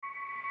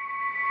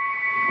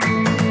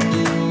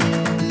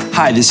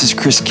Hi, this is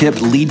Chris Kipp,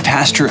 lead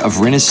pastor of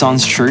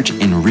Renaissance Church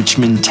in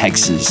Richmond,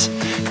 Texas.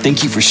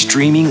 Thank you for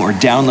streaming or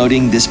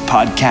downloading this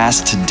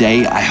podcast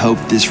today. I hope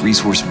this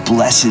resource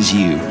blesses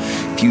you.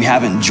 If you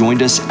haven't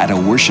joined us at a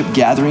worship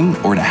gathering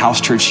or at a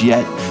house church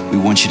yet, we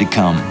want you to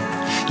come.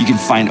 You can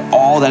find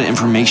all that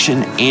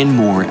information and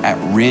more at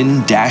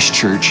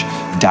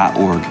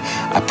ren-church.org.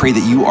 I pray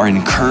that you are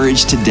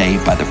encouraged today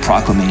by the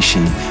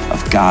proclamation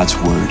of God's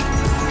word.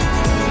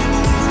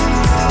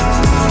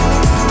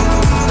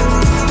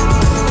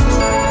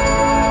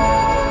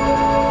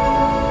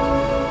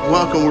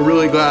 Welcome. We're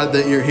really glad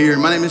that you're here.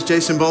 My name is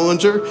Jason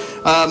Bollinger.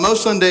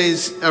 Most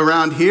Sundays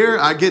around here,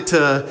 I get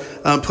to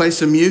play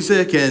some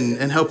music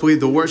and help lead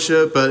the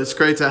worship, but it's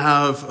great to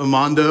have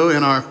Armando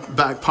in our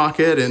back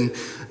pocket and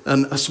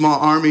a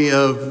small army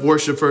of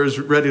worshipers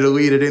ready to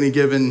lead at any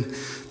given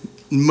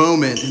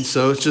moment. And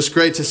so it's just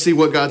great to see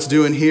what God's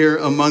doing here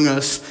among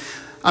us.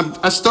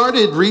 I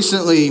started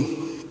recently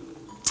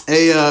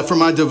for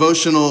my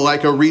devotional,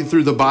 like a read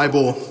through the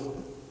Bible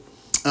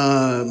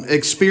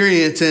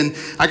experience, and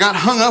I got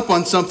hung up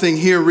on something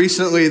here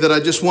recently that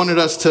I just wanted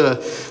us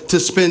to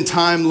spend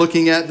time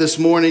looking at this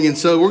morning. And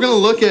so we're going to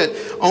look at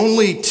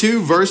only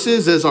 2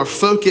 verses as our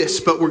focus,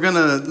 but we're going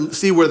to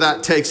see where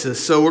that takes us.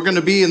 So we're going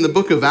to be in the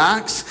book of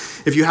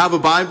Acts. If you have a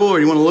Bible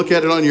or you want to look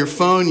at it on your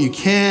phone, you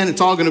can.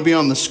 It's all going to be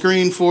on the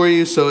screen for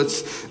you, so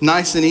it's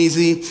nice and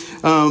easy.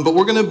 But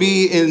we're going to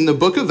be in the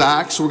book of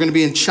Acts. We're going to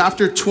be in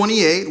chapter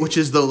 28, which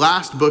is the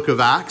last book of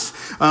Acts,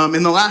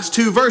 in the last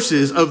 2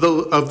 verses of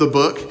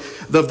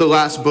the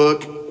last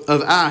book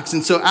of Acts.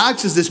 And so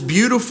Acts is this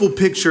beautiful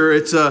picture.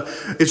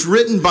 It's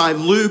written by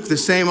Luke, the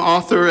same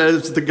author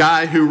as the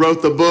guy who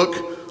wrote the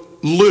book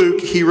Luke.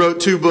 He wrote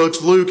 2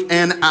 books, Luke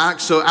and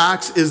Acts. So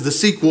Acts is the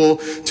sequel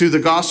to the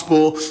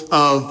Gospel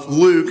of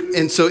Luke.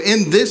 And so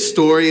in this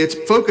story,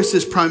 it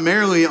focuses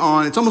primarily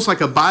on, it's almost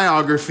like a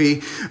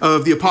biography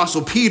of the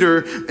Apostle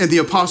Peter and the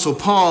Apostle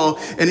Paul.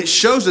 And it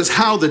shows us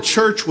how the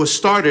church was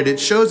started. It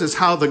shows us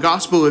how the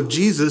gospel of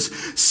Jesus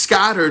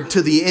scattered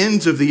to the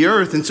ends of the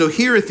earth. And so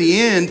here at the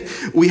end,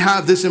 we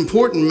have this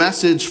important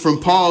message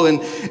from Paul. And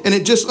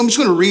I'm just going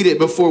to read it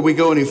before we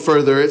go any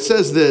further. It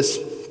says this: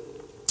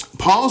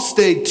 Paul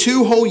stayed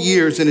 2 whole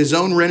years in his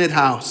own rented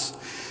house,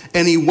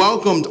 and he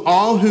welcomed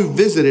all who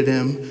visited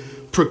him,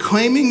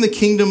 proclaiming the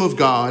kingdom of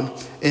God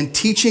and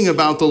teaching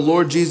about the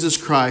Lord Jesus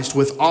Christ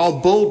with all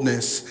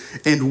boldness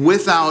and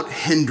without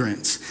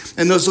hindrance.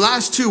 And those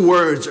last 2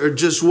 words are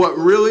just what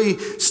really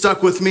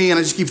stuck with me, and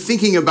I just keep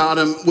thinking about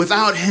them,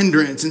 without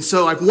hindrance. And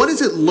so, what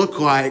does it look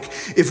like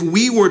if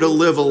we were to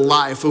live a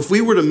life, if we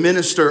were to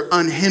minister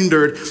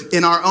unhindered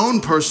in our own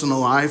personal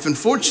life? And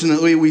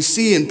fortunately, we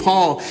see in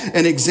Paul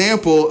an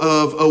example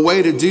of a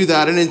way to do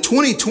that. And in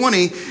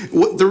 2020,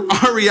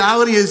 our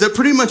reality is that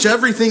pretty much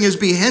everything has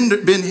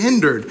been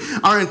hindered.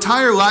 Our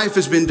entire life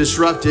has been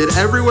disrupted.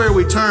 Everywhere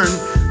we turn,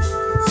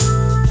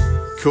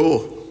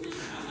 cool.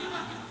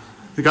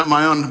 I got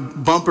my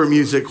own bumper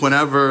music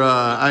whenever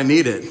I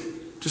need it.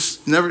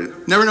 Just never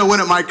know when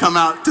it might come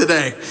out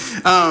today.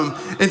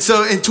 And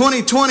so in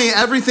 2020,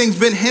 everything's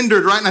been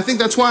hindered, right? And I think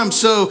that's why I'm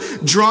so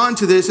drawn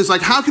to this. It's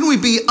like, how can we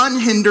be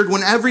unhindered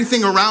when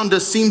everything around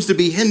us seems to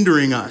be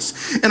hindering us?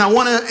 And I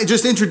want to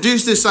just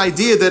introduce this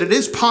idea that it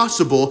is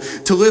possible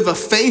to live a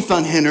faith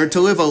unhindered, to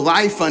live a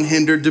life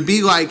unhindered, to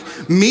be like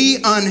me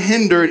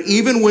unhindered,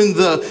 even when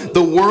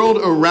the world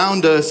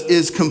around us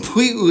is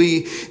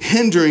completely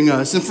hindering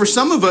us. And for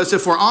some of us,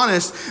 if we're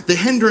honest, the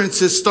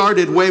hindrances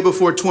started way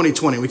before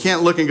 2020. We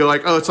can't look and go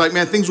like, oh, it's like,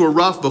 man, things were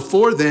rough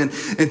before then,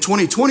 and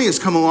 2020 has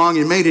come along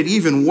and made it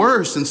even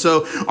worse. And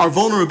so our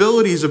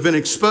vulnerabilities have been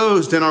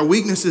exposed, and our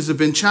weaknesses have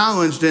been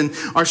challenged, and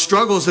our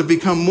struggles have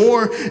become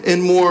more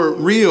and more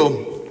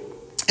real.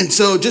 And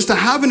so just to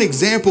have an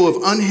example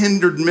of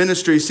unhindered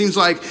ministry seems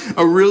like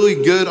a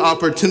really good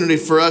opportunity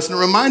for us. And it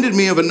reminded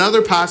me of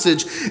another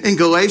passage in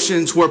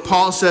Galatians where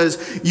Paul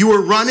says, you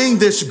were running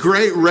this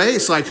great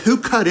race. Like, who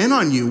cut in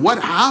on you?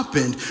 What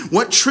happened?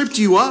 What tripped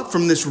you up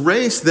from this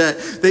race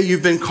that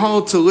you've been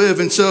called to live?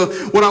 And so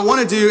what I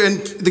want to do,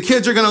 and the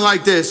kids are going to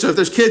like this. So if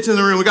there's kids in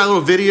the room, we got a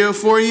little video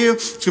for you.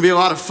 It's going to be a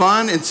lot of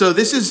fun. And so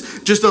this is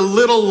just a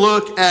little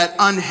look at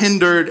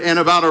unhindered and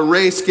about a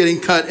race getting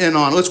cut in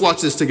on. Let's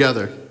watch this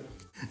together.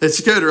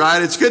 It's good,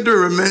 right? It's good to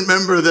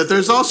remember that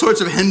there's all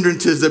sorts of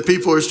hindrances that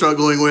people are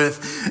struggling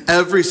with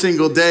every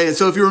single day. And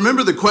so if you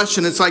remember the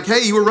question, it's like,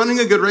 hey, you were running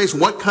a good race.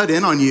 What cut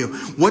in on you?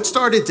 What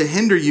started to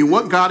hinder you?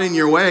 What got in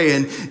your way?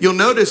 And you'll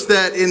notice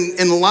that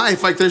in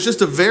life, like there's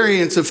just a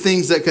variance of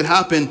things that could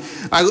happen.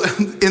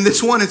 In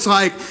this one, it's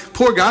like,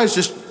 poor guy's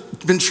just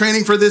been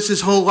training for this his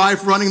whole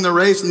life, running the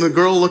race, and the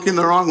girl looking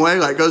the wrong way,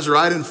 like goes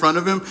right in front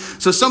of him.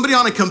 So somebody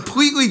on a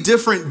completely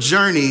different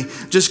journey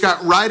just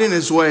got right in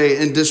his way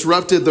and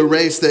disrupted the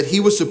race that he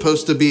was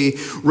supposed to be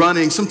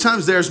running.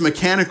 Sometimes there's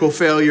mechanical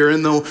failure,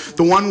 and the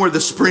one where the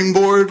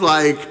springboard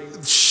like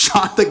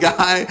shot the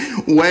guy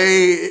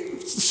way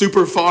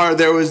super far,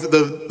 there was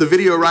the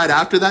video right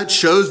after that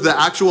shows the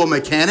actual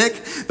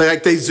mechanic.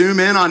 Like they zoom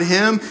in on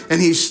him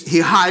and he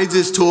hides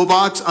his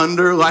toolbox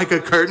under like a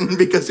curtain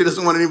because he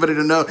doesn't want anybody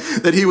to know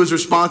that he was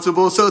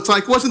responsible. So it's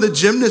like, it wasn't the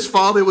gymnast's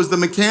fault, it was the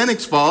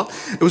mechanic's fault.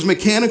 It was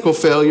mechanical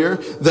failure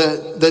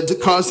that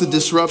caused the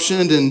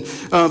disruption. And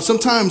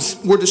sometimes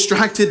we're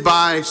distracted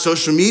by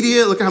social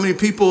media. Look at how many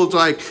people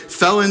like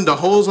fell into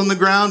holes on the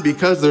ground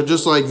because they're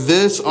just like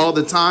this all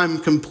the time,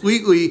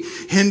 completely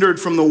hindered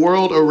from the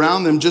world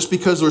around them just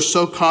because we're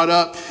so caught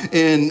up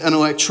in an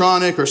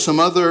electronic or some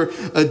other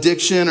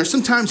addiction. Or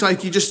sometimes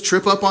like you just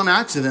trip up on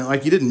accident,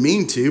 like you didn't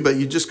mean to, but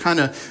you just kind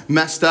of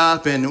messed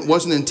up and it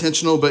wasn't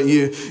intentional, but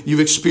you've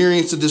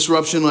experienced a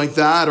disruption like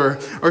that.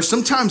 Or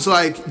sometimes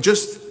like,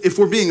 just if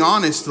we're being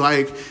honest,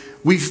 like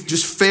we've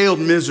just failed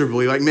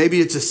miserably. Like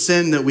maybe it's a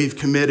sin that we've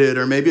committed,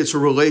 or maybe it's a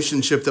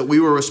relationship that we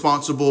were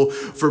responsible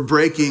for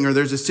breaking, or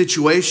there's a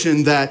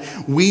situation that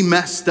we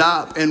messed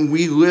up and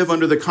we live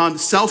under the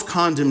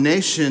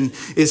self-condemnation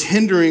is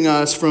hindering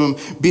us from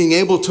being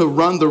able to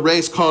run the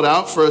race called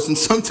out for us. And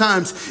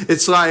sometimes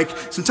it's like,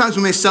 sometimes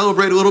we may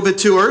celebrate a little bit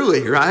too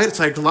early, right? It's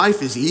like,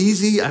 life is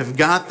easy. I've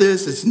got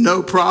this. It's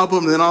no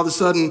problem. And then all of a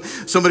sudden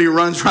somebody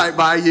runs right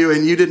by you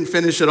and you didn't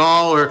finish at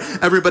all, or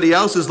everybody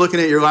else is looking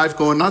at your life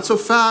going, not so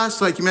fast.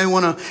 Like you may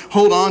want to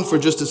hold on for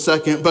just a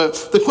second.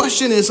 But the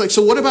question is like,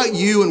 so what about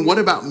you and what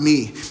about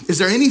me? Is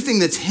there anything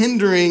that's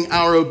hindering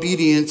our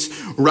obedience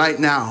right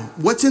now?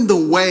 What's in the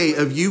way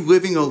of you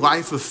living a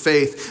life of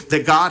faith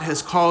that God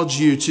has called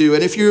you to?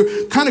 And if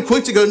you're kind of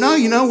quick to go, no,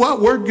 you know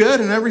what? We're good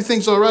and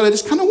everything's all right. I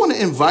just kind of want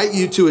to invite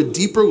you to a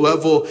deeper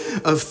level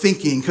of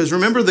thinking. Because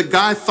remember, the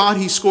guy thought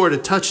he scored a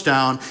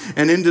touchdown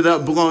and ended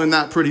up blowing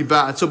that pretty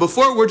bad. So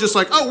before we're just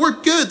like, oh,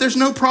 we're good, there's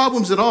no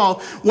problems at all.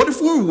 What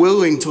if we're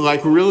willing to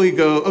like really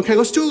go, okay,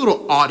 let's do a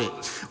little audit.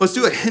 Let's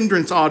do a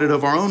hindrance audit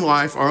of our own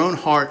life, our own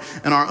heart,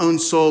 and our own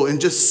soul,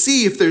 and just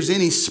see if there's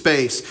any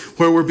space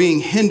where we're being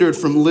hindered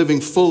from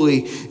living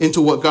fully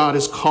into what God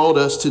has called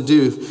us to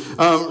do.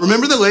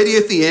 Remember the lady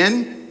at the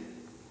end?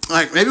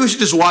 Like, maybe we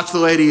should just watch the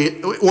lady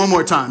one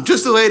more time.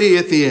 Just the lady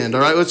at the end, all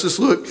right? Let's just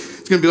look.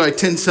 It's going to be like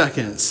 10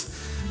 seconds.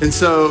 And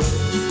so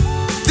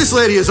this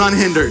lady is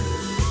unhindered.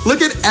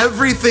 Look at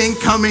everything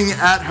coming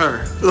at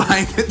her.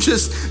 Like, it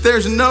just,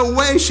 there's no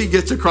way she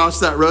gets across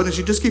that road, and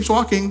she just keeps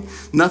walking,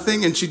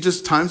 nothing, and she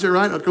just times it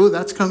right. Like, oh,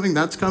 that's coming,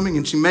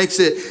 and she makes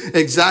it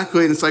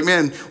exactly. And it's like,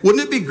 man,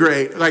 wouldn't it be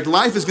great? Like,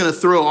 life is going to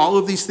throw all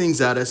of these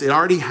things at us. It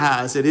already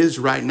has. It is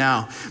right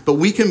now. But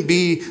we can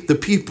be the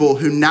people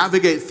who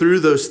navigate through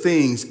those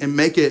things and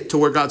make it to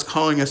where God's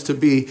calling us to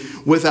be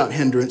without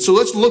hindrance. So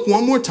let's look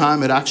one more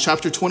time at Acts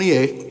chapter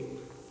 28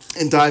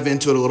 and dive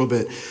into it a little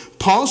bit.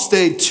 Paul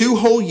stayed 2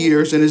 whole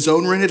years in his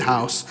own rented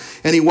house,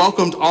 and he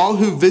welcomed all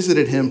who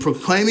visited him,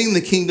 proclaiming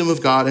the kingdom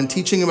of God and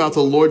teaching about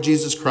the Lord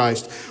Jesus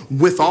Christ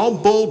with all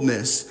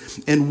boldness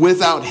and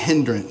without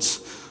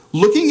hindrance.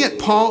 Looking at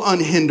Paul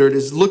unhindered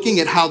is looking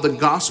at how the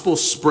gospel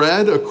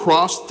spread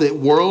across the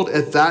world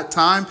at that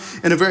time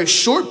in a very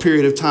short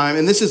period of time.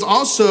 And this is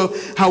also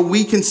how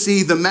we can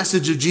see the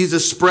message of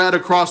Jesus spread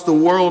across the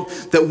world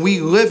that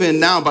we live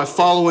in now by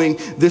following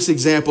this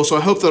example. So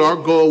I hope that our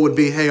goal would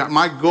be, hey,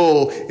 my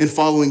goal in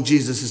following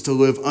Jesus is to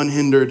live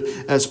unhindered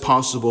as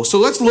possible. So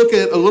let's look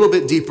at a little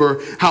bit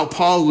deeper how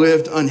Paul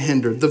lived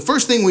unhindered. The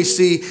first thing we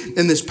see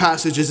in this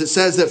passage is it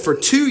says that for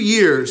 2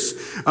 years,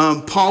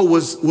 Paul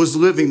was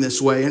living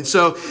this way. And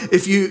so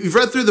if you've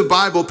read through the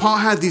Bible, Paul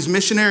had these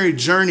missionary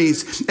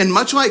journeys, and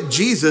much like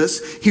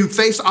Jesus, he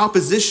faced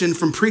opposition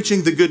from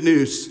preaching the good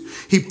news.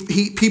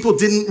 People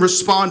didn't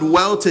respond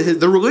well to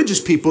the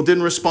religious people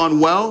didn't respond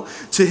well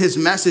to his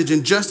message.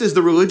 And just as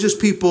the religious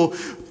people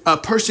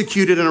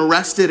persecuted and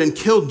arrested and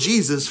killed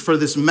Jesus for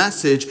this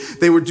message,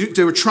 they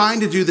were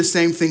trying to do the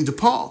same thing to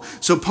Paul.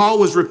 So Paul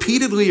was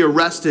repeatedly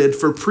arrested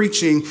for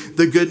preaching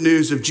the good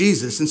news of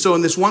Jesus. And so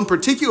in this one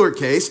particular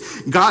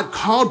case, God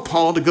called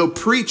Paul to go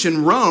preach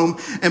in Rome,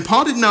 and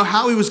Paul didn't know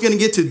how he was going to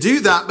get to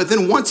do that. But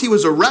then once he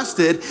was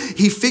arrested,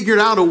 he figured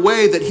out a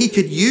way that he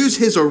could use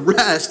his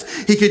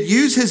arrest, he could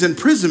use his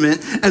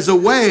imprisonment as a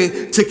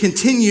way to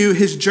continue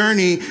his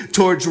journey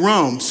towards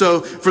Rome.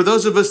 So for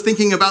those of us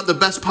thinking about the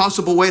best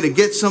possible way to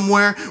get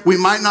somewhere, we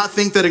might not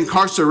think that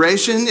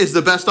incarceration is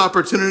the best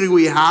opportunity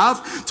we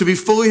have to be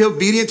fully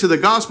obedient to the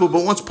gospel.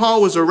 But once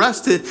Paul was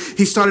arrested,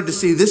 he started to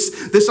see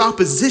this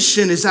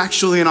opposition is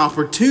actually an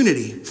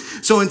opportunity.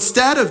 So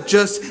instead of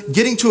just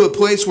getting to a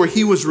place where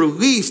he was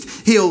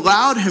released, he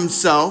allowed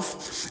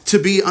himself to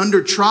be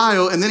under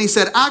trial. And then he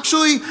said,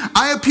 actually,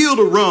 I appeal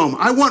to Rome.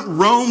 I want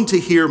Rome to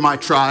hear my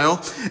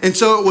trial. And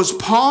so it was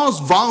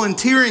Paul's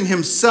volunteering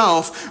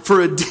himself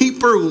for a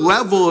deeper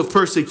level of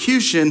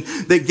persecution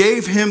that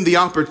gave him the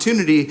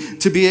opportunity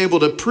to be able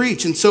to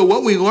preach. And so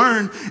what we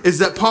learn is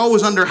that Paul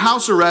was under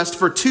house arrest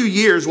for 2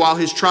 years while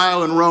his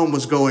trial in Rome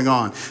was going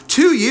on.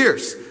 2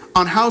 years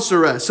on house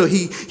arrest. So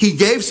he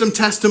gave some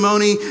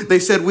testimony. They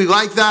said, we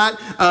like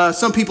that.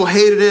 Some people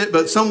hated it,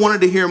 but some wanted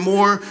to hear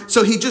more.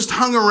 So he just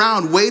hung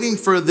around waiting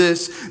for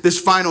this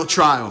final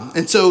trial.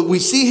 And so we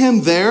see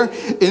him there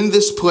in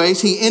this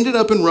place. He ended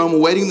up in Rome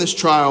awaiting this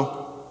trial.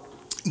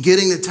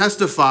 getting to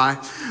testify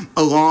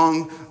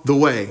along the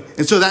way.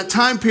 And so that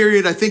time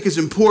period I think is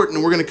important,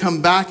 and we're going to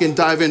come back and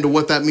dive into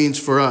what that means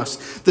for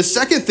us. The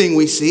second thing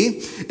we see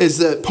is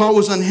that Paul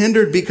was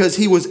unhindered because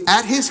he was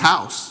at his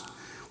house,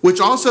 which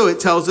also it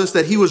tells us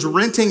that he was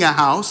renting a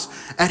house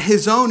at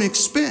his own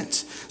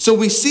expense. So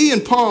we see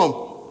in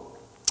Paul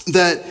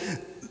that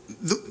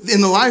in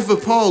the life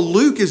of Paul,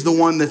 Luke is the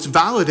one that's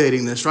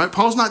validating this, right?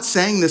 Paul's not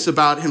saying this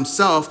about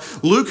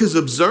himself. Luke has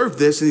observed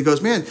this and he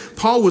goes, man,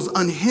 Paul was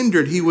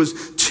unhindered. He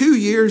was 2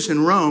 years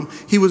in Rome.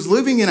 He was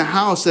living in a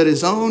house at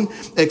his own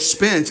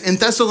expense. In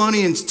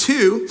Thessalonians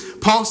 2,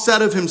 Paul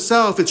said of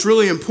himself, it's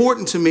really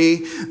important to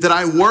me that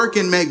I work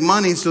and make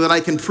money so that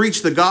I can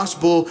preach the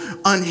gospel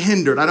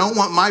unhindered. I don't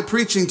want my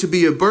preaching to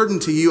be a burden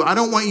to you. I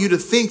don't want you to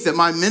think that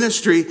my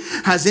ministry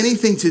has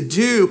anything to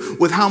do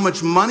with how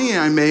much money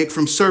I make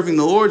from serving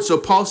the Lord. So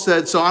Paul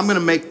said, so I'm going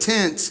to make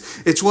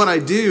tents. It's what I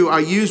do. I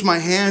use my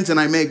hands and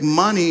I make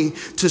money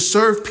to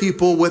serve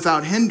people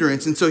without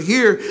hindrance. And so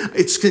here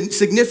it's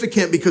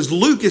significant because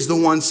Luke is the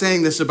one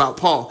saying this about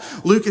Paul.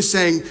 Luke is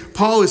saying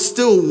Paul is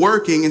still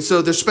working. And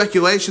so there's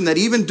speculation that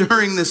even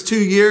during this 2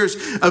 years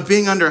of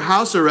being under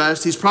house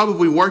arrest, he's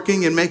probably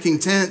working and making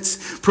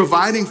tents,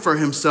 providing for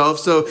himself.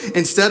 So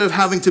instead of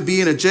having to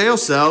be in a jail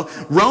cell,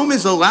 Rome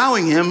is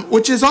allowing him,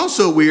 which is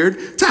also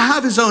weird, to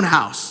have his own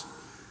house.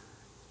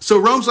 So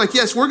Rome's like,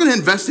 yes, we're going to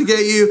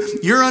investigate you.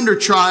 You're under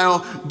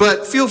trial,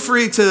 but feel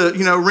free to,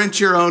 rent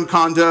your own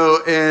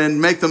condo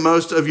and make the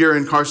most of your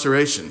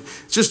incarceration.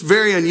 It's just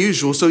very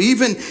unusual. So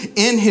even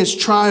in his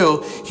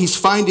trial, he's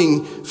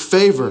finding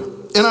favor.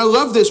 And I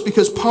love this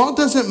because Paul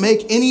doesn't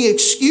make any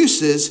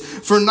excuses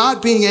for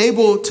not being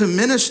able to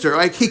minister.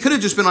 Like he could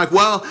have just been like,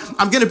 well,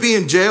 I'm going to be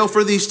in jail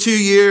for these 2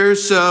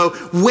 years. So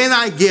when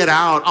I get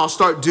out, I'll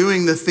start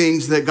doing the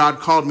things that God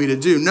called me to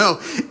do. No,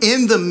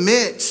 in the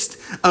midst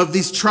of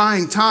these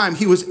trying time,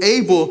 he was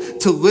able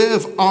to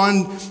live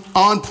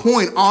on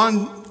point,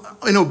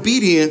 in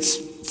obedience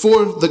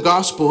for the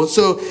gospel.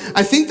 So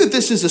I think that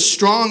this is a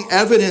strong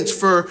evidence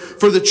for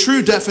the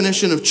true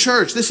definition of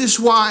church. This is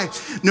why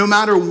no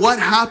matter what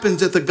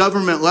happens at the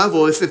government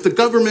level, if the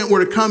government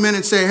were to come in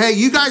and say, hey,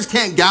 you guys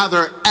can't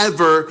gather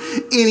ever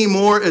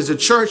anymore as a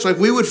church, like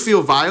we would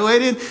feel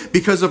violated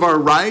because of our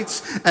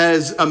rights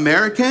as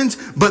Americans.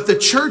 But the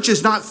church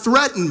is not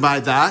threatened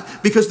by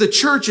that because the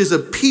church is a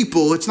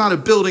people. It's not a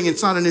building.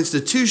 It's not an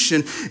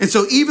institution. And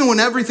so even when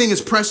everything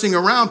is pressing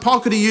around, Paul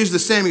could have used the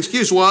same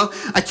excuse. Well,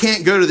 I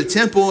can't go to the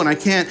temple and I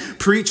can't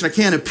preach and I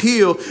can't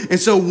appeal. And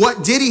so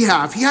what did he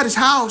have? He had his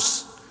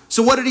house.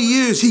 So what did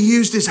he use? He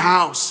used his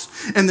house.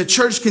 And the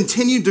church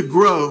continued to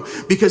grow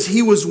because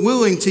he was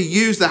willing to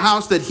use the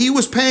house that he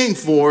was paying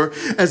for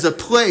as a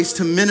place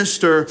to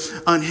minister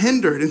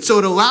unhindered. And so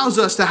it allows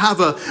us to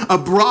have a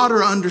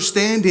broader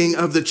understanding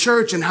of the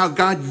church and how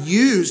God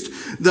used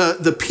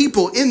the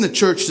people in the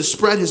church to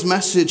spread his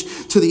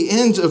message to the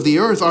ends of the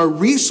earth. Our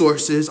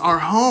resources, our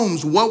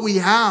homes, what we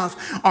have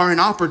are an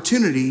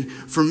opportunity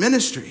for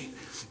ministry.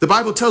 The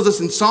Bible tells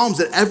us in Psalms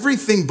that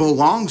everything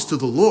belongs to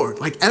the Lord.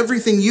 Like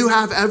everything you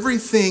have,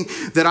 everything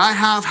that I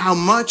have, how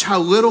much, how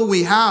little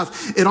we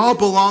have, it all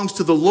belongs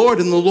to the Lord.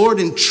 And the Lord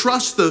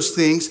entrusts those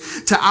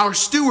things to our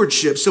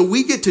stewardship. So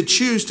we get to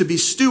choose to be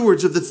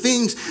stewards of the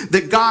things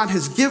that God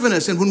has given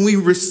us. And when we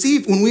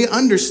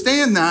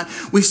understand that,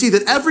 we see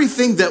that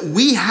everything that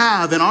we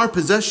have in our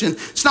possession,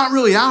 it's not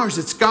really ours,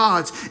 it's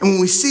God's. And when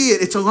we see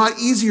it, it's a lot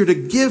easier to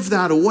give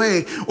that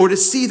away or to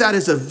see that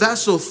as a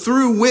vessel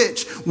through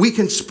which we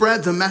can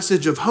spread the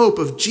message of hope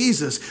of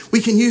Jesus. We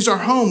can use our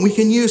home. We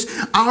can use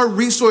our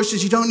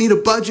resources. You don't need a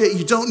budget.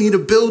 You don't need a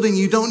building.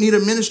 You don't need a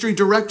ministry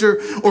director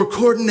or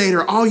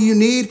coordinator. All you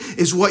need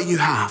is what you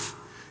have.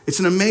 It's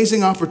an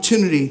amazing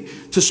opportunity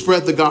to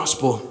spread the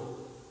gospel.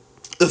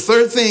 The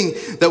third thing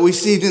that we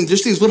see in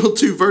just these little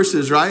 2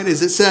 verses, right,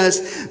 is it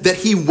says that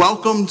he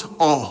welcomed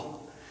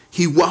all.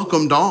 He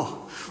welcomed all.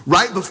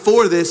 Right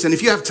before this, and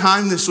if you have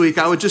time this week,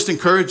 I would just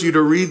encourage you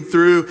to read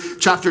through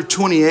chapter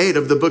 28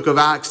 of the book of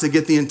Acts to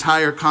get the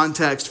entire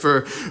context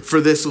for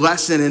this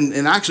lesson.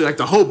 And actually, like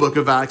the whole book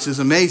of Acts is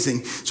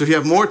amazing. So if you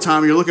have more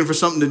time, you're looking for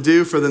something to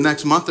do for the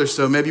next month or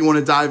so, maybe you want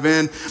to dive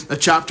in a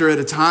chapter at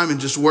a time and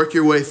just work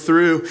your way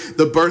through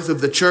the birth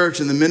of the church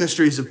and the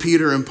ministries of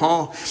Peter and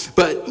Paul.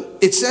 But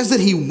it says that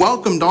he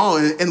welcomed all.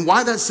 And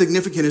why that's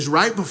significant is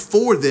right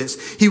before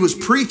this, he was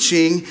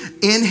preaching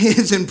in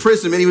his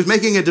imprisonment. He was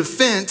making a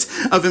defense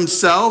of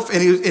himself,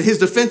 and his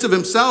defense of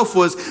himself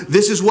was,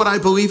 this is what I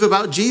believe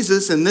about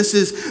Jesus, and this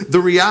is the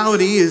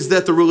reality, is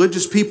that the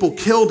religious people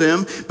killed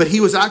him, but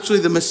he was actually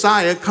the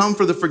Messiah, come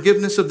for the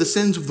forgiveness of the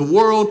sins of the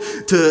world,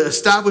 to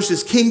establish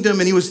his kingdom.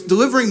 And he was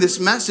delivering this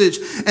message,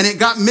 and it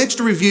got mixed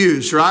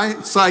reviews, right?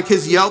 It's like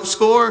his Yelp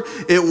score,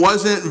 it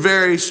wasn't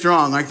very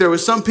strong. Like there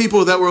was some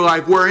people that were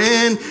like, we're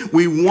in,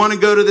 we want to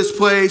go to this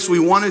place, we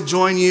want to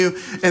join you.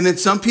 And then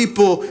some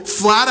people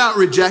flat out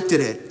rejected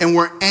it and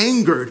were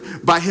angered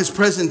by his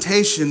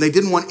presentation accusation. They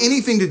didn't want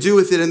anything to do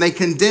with it, and they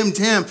condemned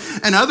him.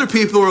 And other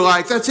people were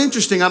like, that's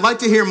interesting. I'd like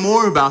to hear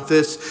more about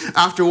this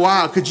after a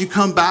while. Could you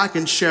come back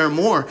and share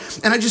more?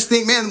 And I just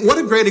think, man, what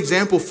a great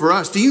example for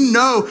us. Do you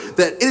know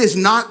that it is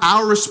not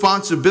our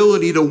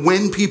responsibility to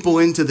win people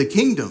into the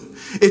kingdom?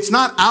 It's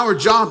not our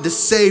job to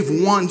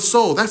save one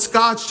soul. That's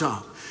God's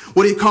job.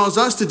 What he calls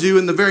us to do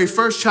in the very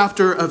first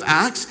chapter of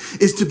Acts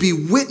is to be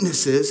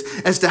witnesses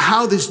as to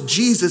how this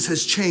Jesus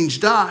has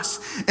changed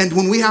us. And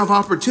when we have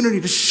opportunity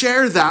to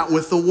share that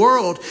with the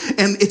world,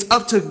 and it's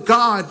up to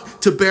God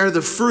to bear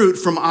the fruit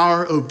from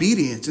our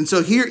obedience. And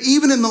so here,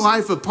 even in the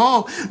life of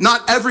Paul,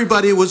 not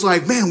everybody was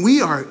like, man,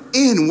 we are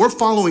in, we're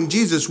following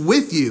Jesus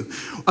with you.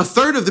 A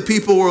third of the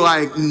people were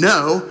like,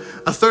 no.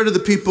 A third of the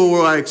people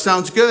were like,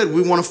 sounds good.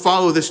 We want to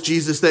follow this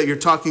Jesus that you're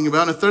talking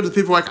about. And a third of the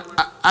people were like,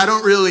 I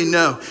don't really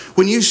know.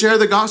 When you share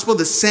the gospel,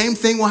 the same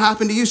thing will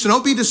happen to you. So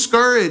don't be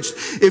discouraged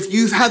if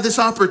you've had this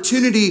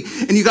opportunity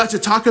and you got to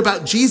talk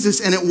about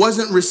Jesus and it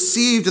wasn't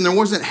received and there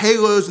wasn't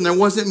halos and there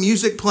wasn't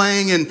music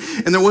playing and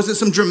there wasn't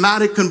some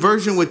dramatic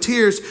conversion with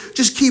tears.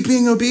 Just keep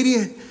being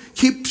obedient.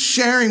 Keep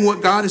sharing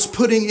what God is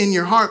putting in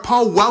your heart.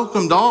 Paul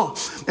welcomed all.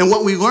 And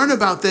what we learn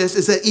about this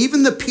is that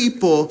even the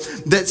people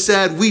that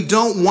said, we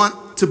don't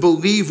want to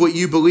believe what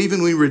you believe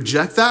and we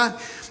reject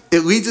that,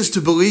 it leads us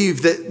to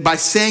believe that by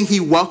saying he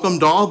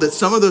welcomed all, that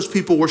some of those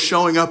people were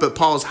showing up at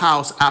Paul's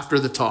house after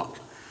the talk.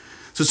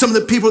 So some of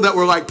the people that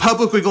were like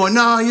publicly going,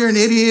 no, you're an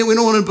idiot. We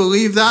don't want to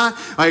believe that.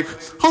 Like,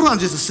 hold on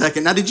just a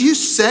second. Now, did you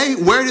say,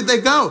 where did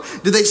they go?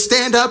 Did they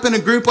stand up in a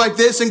group like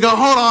this and go,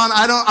 hold on,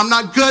 I'm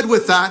not good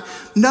with that?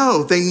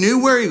 No, they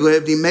knew where he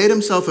lived. He made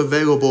himself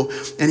available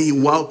and he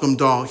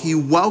welcomed all. He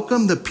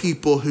welcomed the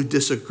people who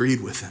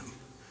disagreed with him.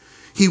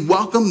 He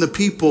welcomed the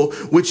people,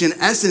 which in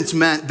essence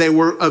meant they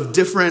were of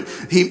different,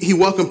 he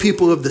welcomed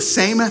people of the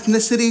same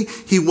ethnicity.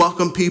 He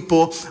welcomed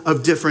people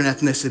of different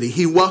ethnicity.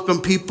 He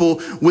welcomed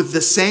people with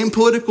the same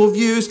political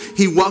views.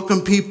 He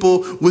welcomed people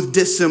with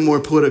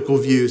dissimilar political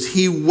views.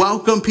 He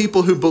welcomed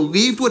people who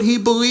believed what he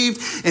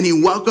believed, and he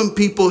welcomed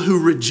people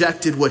who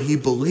rejected what he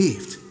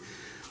believed.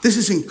 This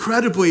is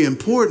incredibly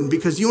important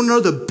because you know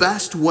the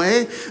best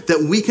way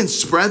that we can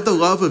spread the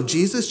love of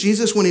Jesus?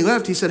 Jesus, when he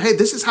left, he said, hey,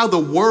 this is how the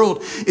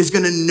world is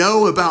going to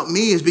know about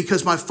me, is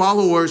because my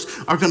followers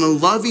are going to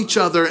love each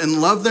other and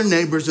love their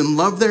neighbors and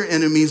love their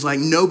enemies like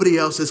nobody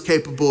else is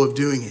capable of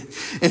doing it.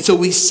 And so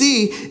we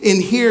see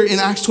in here in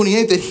Acts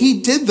 28 that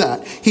he did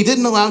that. He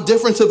didn't allow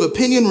difference of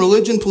opinion,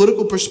 religion,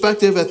 political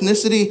perspective,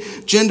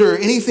 ethnicity, gender, or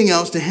anything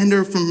else to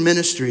hinder from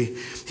ministry.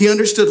 He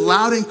understood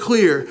loud and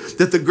clear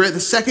that the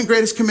second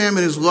greatest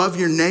commandment is love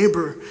your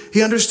neighbor.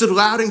 He understood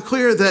loud and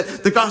clear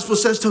that the gospel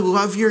says to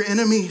love your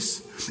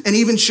enemies and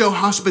even show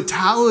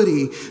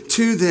hospitality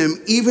to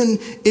them, even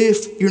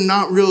if you're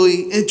not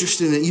really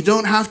interested in it. You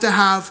don't have to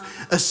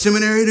have a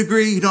seminary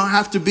degree. You don't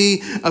have to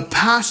be a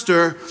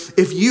pastor.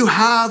 If you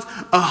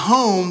have a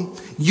home,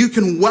 you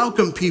can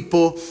welcome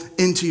people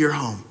into your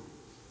home.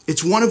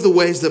 It's one of the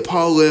ways that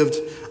Paul lived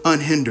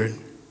unhindered.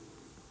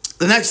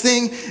 The next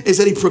thing is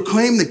that he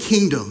proclaimed the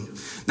kingdom.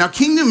 Now,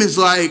 kingdom is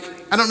like,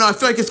 I don't know, I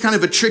feel like it's kind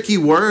of a tricky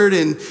word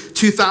in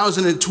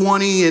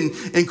 2020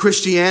 in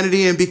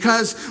Christianity. And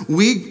because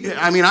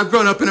I've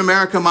grown up in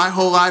America my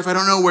whole life. I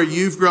don't know where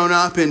you've grown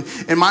up. And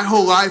my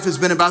whole life has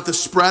been about the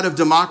spread of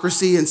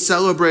democracy and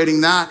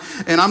celebrating that.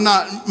 And I'm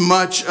not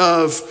much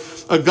of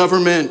a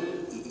government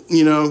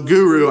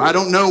guru. I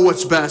don't know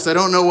what's best. I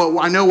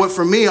know what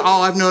for me,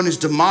 all I've known is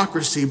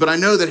democracy. But I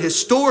know that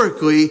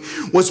historically,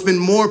 what's been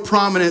more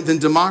prominent than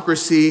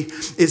democracy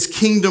is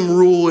kingdom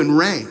rule and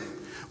reign.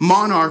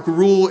 Monarch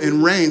rule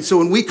and reign. So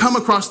when we come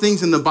across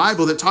things in the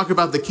Bible that talk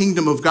about the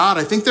kingdom of God,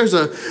 I think there's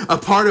a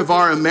part of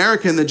our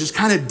American that just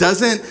kind of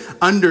doesn't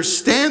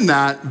understand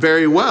that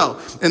very well.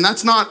 And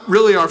that's not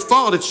really our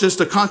fault. It's just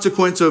a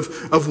consequence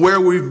of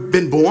where we've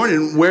been born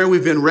and where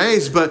we've been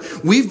raised.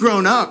 But we've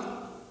grown up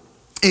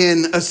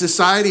in a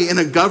society, in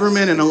a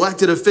government and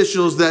elected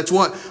officials that's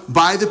what?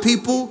 By the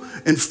people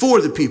and for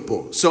the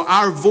people. So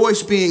our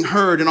voice being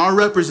heard and our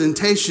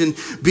representation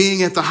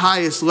being at the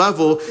highest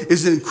level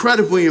is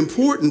incredibly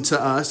important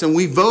to us. And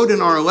we vote in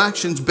our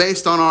elections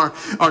based on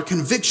our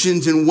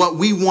convictions and what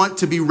we want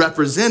to be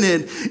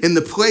represented in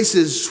the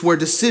places where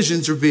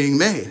decisions are being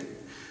made.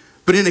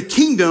 But in a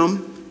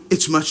kingdom,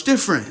 it's much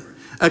different.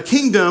 A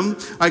kingdom,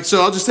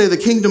 so I'll just say the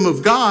kingdom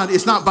of God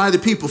is not by the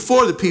people,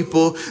 for the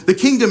people. The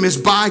kingdom is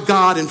by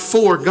God and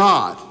for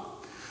God.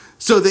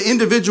 So the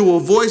individual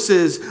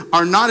voices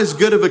are not as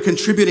good of a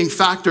contributing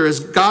factor as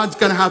God's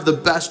going to have the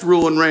best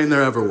rule and reign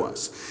there ever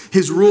was.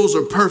 His rules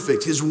are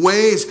perfect. His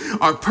ways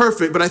are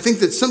perfect. But I think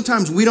that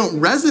sometimes we don't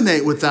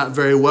resonate with that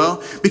very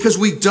well because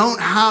we don't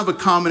have a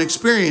common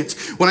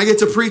experience. When I get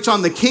to preach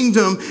on the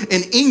kingdom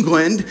in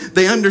England,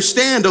 they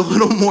understand a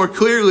little more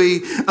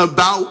clearly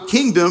about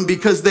kingdom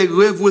because they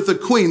live with a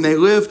queen. They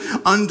live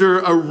under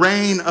a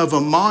reign of a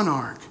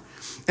monarch.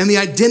 And the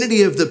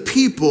identity of the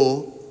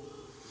people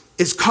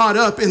is caught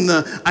up in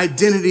the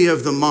identity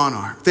of the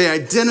monarch. They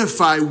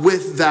identify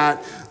with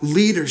that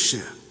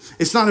leadership.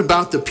 It's not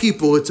about the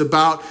people, it's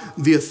about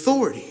the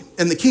authority.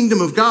 and the kingdom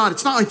of God,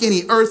 it's not like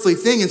any earthly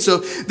thing. And so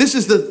this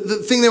is the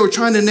thing they were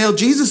trying to nail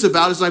Jesus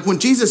about, is like when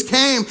Jesus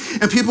came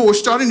and people were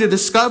starting to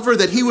discover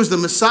that he was the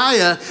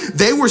Messiah,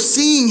 they were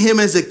seeing him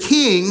as a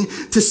king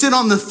to sit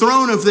on the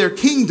throne of their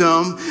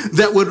kingdom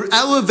that would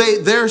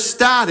elevate their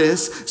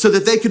status so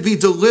that they could be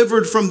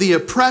delivered from the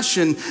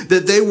oppression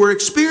that they were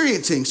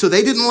experiencing. So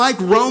they didn't like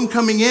Rome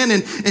coming in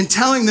and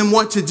telling them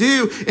what to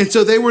do. And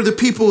so they were the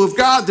people of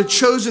God, the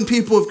chosen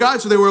people of God.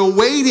 So they were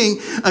awaiting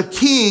a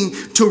king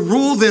to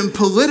rule them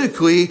politically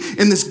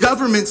in this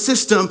government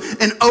system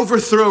and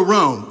overthrow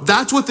Rome.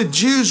 That's what the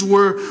Jews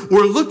were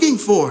looking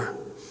for.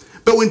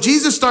 But when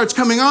Jesus starts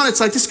coming on, it's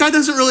like, this guy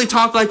doesn't really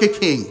talk like a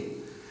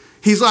king.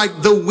 He's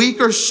like, the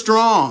weak are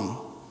strong.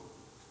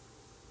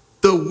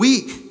 The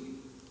weak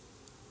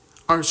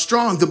are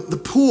strong.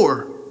 The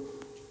poor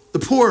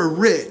are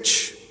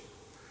rich.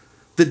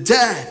 The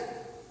dead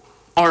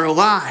are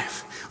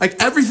alive.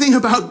 Like everything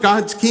about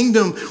God's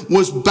kingdom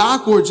was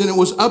backwards and it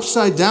was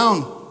upside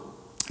down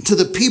to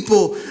the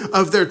people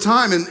of their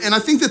time. And I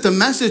think that the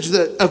message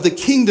of the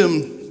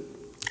kingdom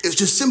is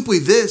just simply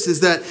this,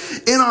 is that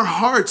in our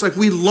hearts, like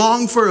we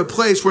long for a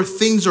place where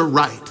things are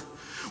right,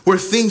 where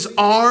things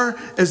are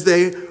as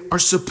they are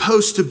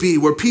supposed to be,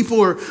 where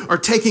people are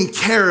taken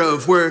care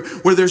of, where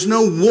there's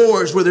no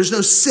wars, where there's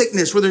no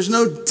sickness, where there's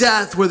no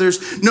death, where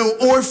there's no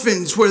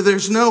orphans, where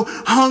there's no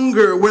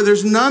hunger, where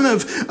there's none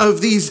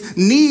of these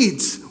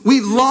needs.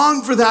 We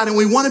long for that and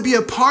we want to be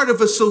a part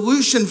of a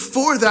solution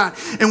for that.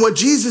 And what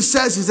Jesus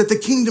says is that the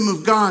kingdom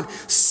of God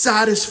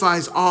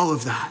satisfies all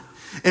of that.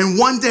 And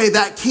one day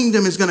that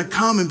kingdom is going to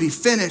come and be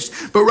finished.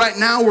 But right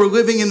now we're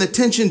living in the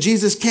tension.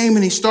 Jesus came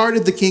and he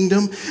started the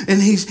kingdom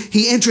and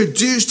he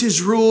introduced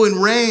his rule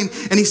and reign.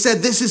 And he said,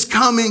 this is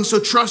coming, so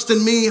trust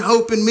in me,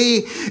 hope in me.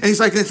 And he's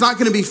like, it's not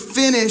going to be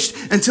finished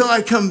until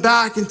I come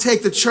back and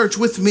take the church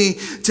with me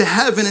to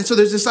heaven. And so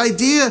there's this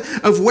idea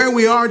of where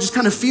we are just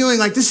kind of feeling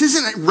like this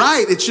isn't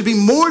right. It should be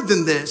more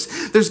than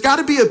this. There's got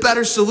to be a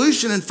better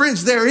solution. And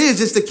friends, there is.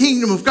 It's the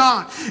kingdom of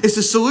God. It's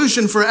the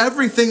solution for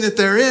everything that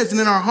there is.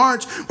 And in our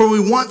hearts, where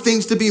we want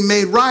things to be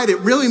made right, it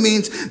really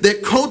means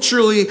that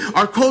culturally,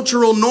 our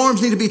cultural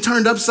norms need to be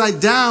turned upside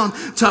down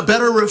to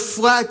better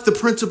reflect the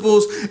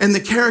principles and the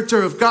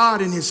character of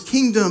God and his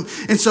kingdom.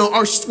 And so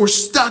we're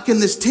stuck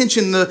in this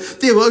tension. The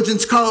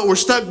theologians call it, we're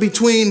stuck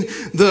between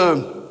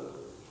the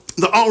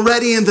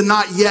already and the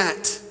not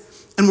yet.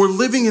 And we're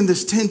living in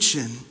this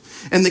tension.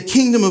 And the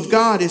kingdom of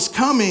God is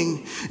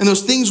coming. And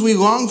those things we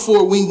long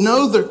for, we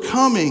know they're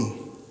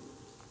coming.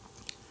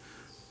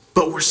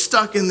 But we're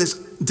stuck in this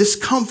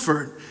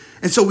discomfort.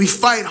 And so we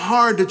fight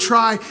hard to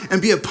try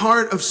and be a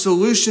part of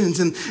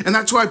solutions. And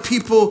that's why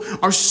people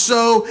are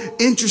so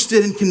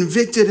interested and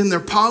convicted in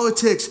their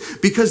politics,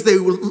 because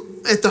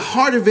at the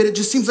heart of it, it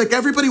just seems like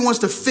everybody wants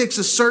to fix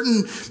a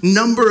certain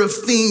number of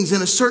things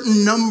in a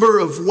certain number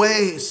of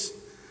ways.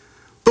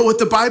 But what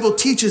the Bible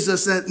teaches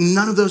us, that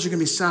none of those are going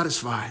to be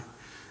satisfied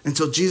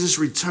until Jesus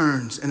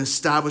returns and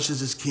establishes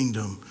his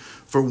kingdom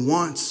for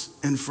once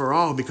and for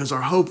all, because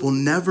our hope will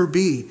never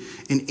be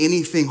in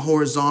anything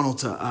horizontal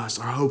to us.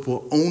 Our hope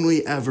will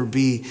only ever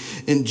be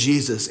in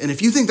Jesus. And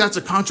if you think that's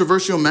a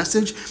controversial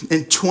message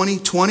in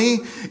 2020,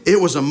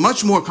 it was a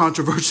much more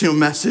controversial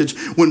message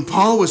when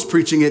Paul was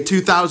preaching it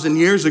 2,000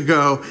 years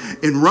ago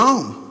in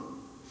Rome.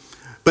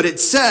 But it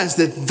says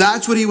that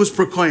that's what he was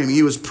proclaiming.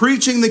 He was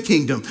preaching the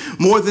kingdom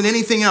more than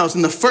anything else.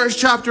 In the first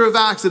chapter of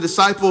Acts, the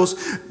disciples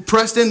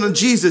pressed into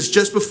Jesus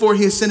just before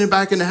he ascended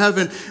back into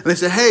heaven. And they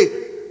said,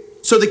 hey,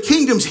 so the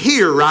kingdom's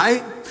here,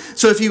 right?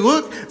 So if you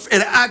look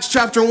at Acts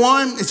chapter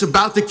 1, it's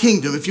about the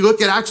kingdom. If you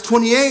look at Acts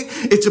 28,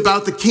 it's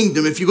about the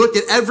kingdom. If you look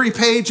at every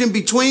page in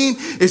between,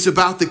 it's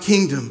about the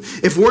kingdom.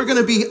 If we're going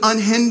to be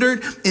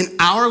unhindered in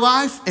our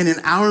life and in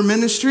our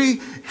ministry,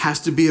 it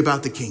has to be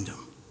about the kingdom.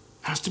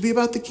 It has to be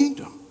about the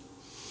kingdom.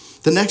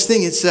 The next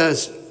thing it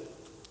says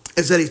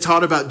is that he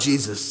taught about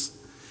Jesus.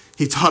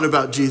 He taught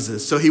about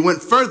Jesus. So he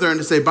went further and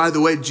to say, by the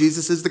way,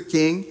 Jesus is the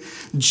king.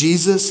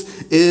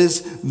 Jesus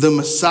is the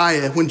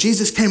Messiah. When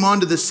Jesus came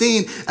onto the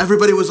scene,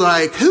 everybody was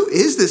like, who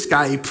is this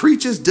guy? He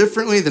preaches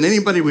differently than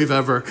anybody we've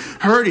ever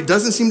heard. He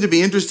doesn't seem to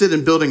be interested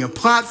in building a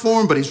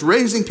platform, but he's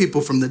raising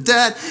people from the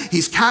dead.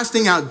 He's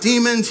casting out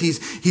demons.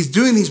 He's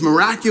doing these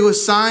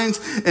miraculous signs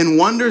and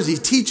wonders. He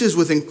teaches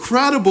with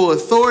incredible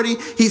authority.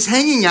 He's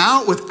hanging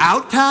out with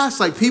outcasts,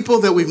 like people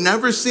that we've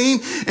never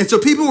seen. And so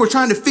people were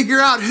trying to figure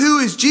out, who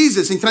is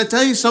Jesus? And can I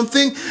tell you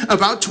something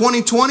about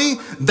 2020?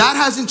 That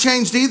hasn't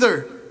changed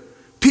either.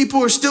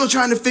 People are still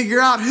trying to figure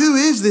out, who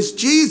is this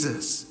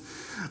Jesus?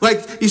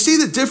 Like, you see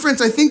the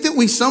difference? I think that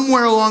we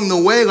somewhere along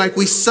the way, like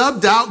we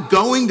subbed out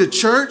going to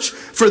church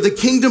for the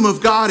kingdom of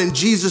God and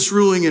Jesus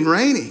ruling and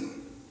reigning.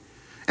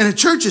 And a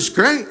church is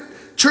great.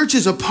 Church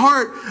is a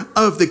part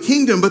of the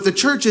kingdom, but the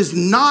church is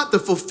not the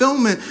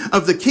fulfillment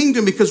of the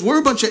kingdom, because we're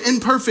a bunch of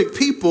imperfect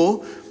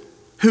people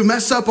who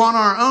mess up on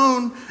our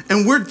own,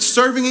 and we're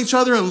serving each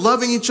other and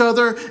loving each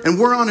other, and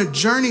we're on a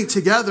journey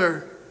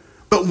together.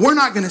 But we're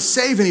not going to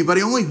save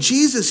anybody. Only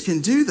Jesus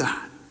can do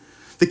that.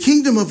 The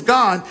kingdom of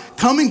God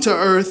coming to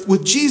earth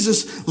with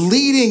Jesus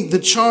leading the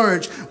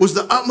charge was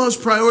the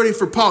utmost priority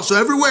for Paul. So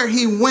everywhere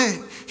he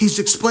went, he's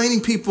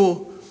explaining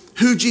people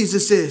who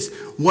Jesus is,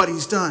 what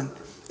he's done.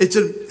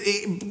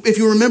 If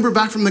you remember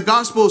back from the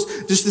Gospels,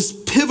 just this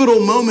pivotal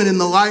moment in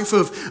the life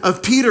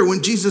of Peter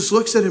when Jesus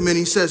looks at him and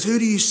he says, "Who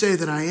do you say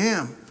that I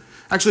am?"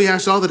 Actually, he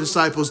asked all the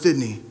disciples,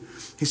 didn't he?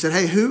 He said,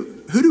 "Hey,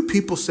 who do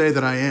people say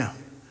that I am?"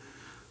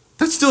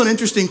 That's still an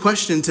interesting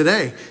question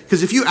today.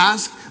 Because if you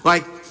ask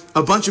like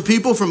a bunch of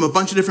people from a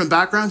bunch of different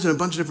backgrounds and a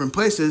bunch of different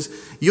places,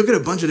 you'll get a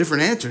bunch of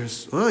different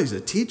answers. Well, he's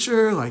a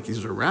teacher, like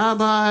he's a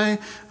rabbi,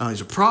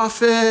 he's a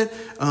prophet,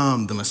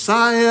 the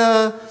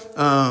Messiah,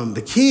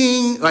 the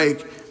king.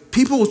 Like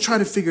people will try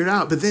to figure it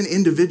out, but then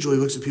individually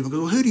looks at people and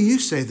goes, "Well, who do you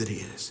say that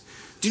he is?"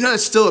 Do you know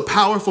that's still a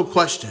powerful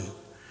question?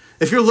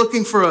 If you're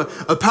looking for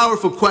a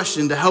powerful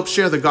question to help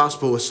share the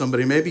gospel with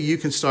somebody, maybe you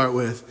can start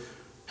with,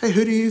 "Hey,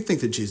 who do you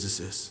think that Jesus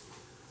is?"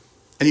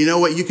 And you know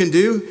what you can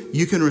do?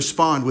 You can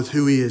respond with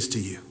who he is to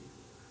you.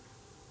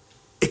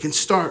 It can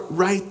start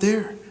right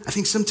there. I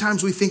think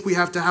sometimes we think we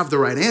have to have the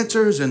right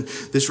answers and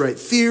this right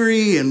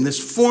theory and this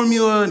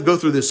formula and go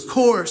through this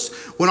course.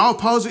 When all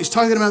Paul's, he's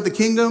talking about the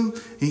kingdom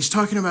and he's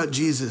talking about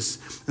Jesus.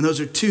 And those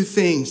are two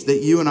things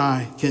that you and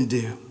I can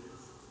do.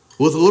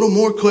 With a little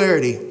more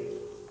clarity,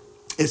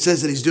 it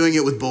says that he's doing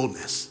it with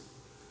boldness.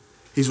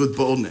 He's with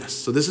boldness.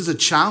 So this is a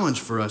challenge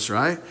for us,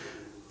 right?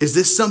 Is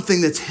this something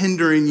that's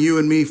hindering you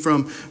and me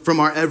from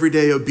our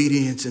everyday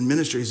obedience and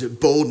ministry? Is it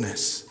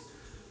boldness?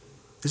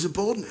 Is it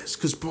boldness?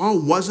 Because Paul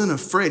wasn't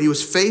afraid. He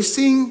was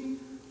facing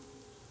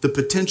the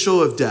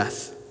potential of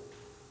death.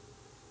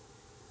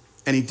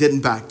 And he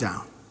didn't back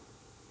down.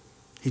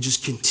 He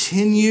just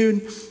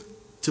continued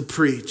to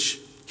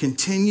preach,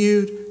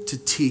 continued to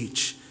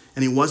teach.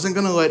 And he wasn't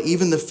going to let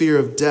even the fear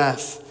of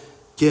death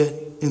get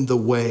in the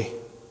way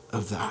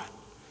of that.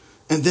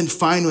 And then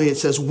finally it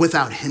says,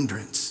 without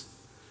hindrance.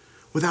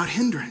 Without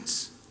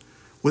hindrance.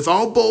 With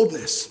all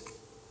boldness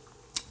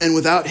and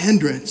without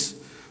hindrance,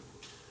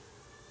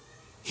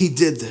 he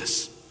did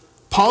this.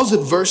 Paul's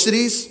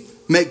adversities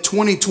make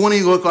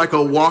 2020 look like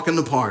a walk in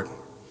the park.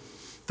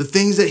 The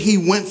things that he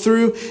went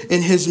through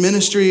in his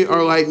ministry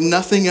are like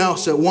nothing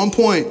else. At one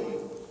point,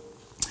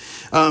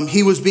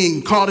 he was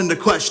being called into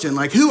question.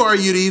 Like, who are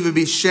you to even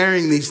be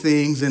sharing these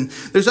things? And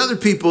there's other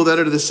people that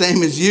are the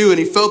same as you. And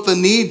he felt the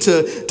need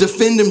to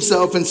defend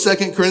himself in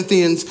 2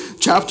 Corinthians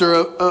chapter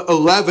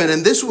 11.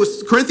 And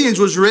Corinthians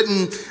was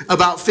written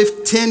about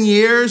 10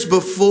 years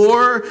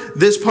before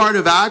this part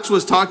of Acts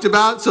was talked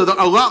about. So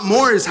a lot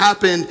more has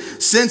happened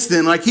since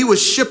then. Like he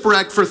was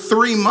shipwrecked for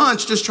 3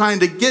 months just trying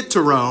to get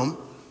to Rome.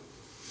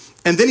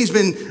 And then he's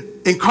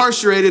been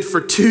incarcerated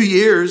for 2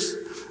 years.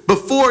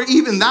 Before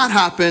even that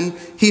happened,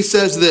 he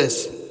says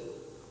this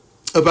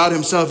about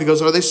himself. He goes,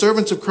 "Are they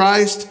servants of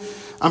Christ?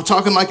 I'm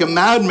talking like a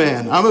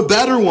madman. I'm a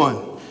better one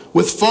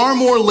with far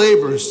more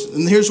labors."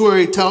 And here's where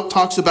he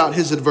talks about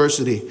his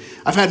adversity.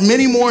 "I've had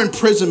many more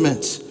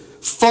imprisonments,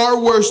 far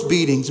worse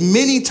beatings,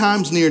 many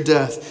times near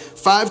death.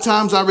 5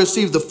 times I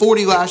received the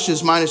 40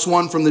 lashes minus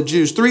 1 from the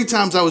Jews. 3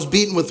 times I was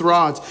beaten with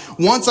rods.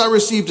 Once I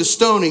received a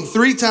stoning.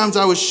 3 times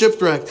I was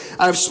shipwrecked.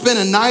 I have spent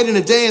a night and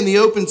a day in the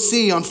open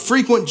sea on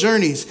frequent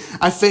journeys.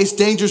 I faced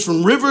dangers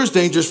from rivers,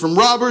 dangers from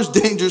robbers,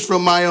 dangers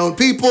from my own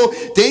people,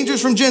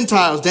 dangers from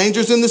Gentiles,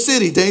 dangers in the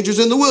city, dangers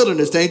in the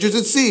wilderness, dangers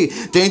at sea,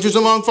 dangers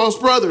among false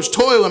brothers,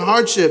 toil and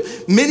hardship,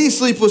 many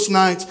sleepless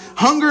nights,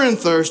 hunger and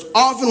thirst,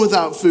 often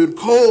without food,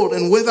 cold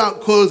and without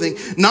clothing,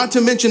 not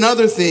to mention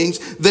other things.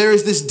 There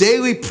is this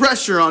daily pressure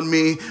on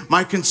me,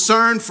 my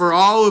concern for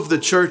all of the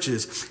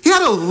churches." He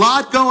had a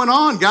lot going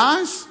on,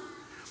 guys.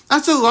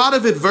 That's a lot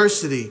of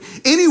adversity.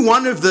 Any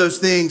one of those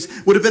things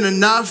would have been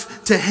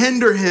enough to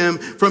hinder him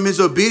from his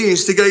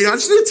obedience to go, I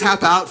just need to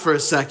tap out for a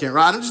second,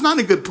 right? I'm just not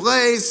in a good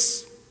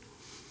place.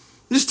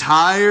 I'm just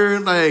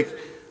tired. Like,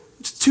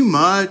 it's too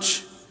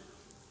much.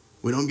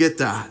 We don't get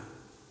that.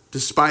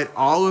 Despite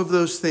all of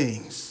those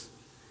things,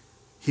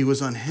 he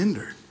was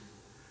unhindered.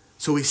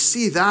 So we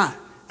see that.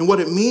 And what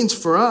it means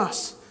for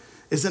us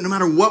is that no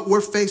matter what we're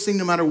facing,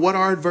 no matter what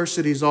our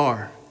adversities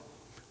are,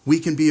 we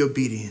can be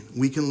obedient.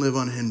 We can live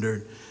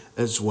unhindered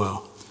as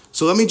well.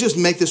 So let me just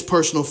make this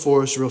personal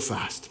for us real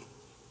fast.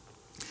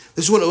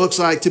 This is what it looks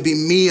like to be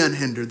me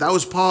unhindered. That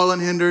was Paul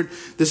unhindered.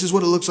 This is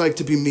what it looks like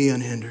to be me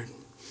unhindered.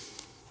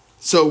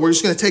 So we're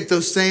just going to take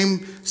those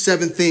same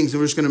 7 things and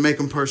we're just going to make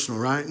them personal,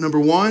 right? Number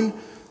 1,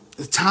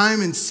 the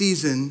time and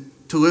season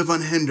to live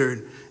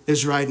unhindered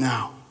is right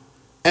now.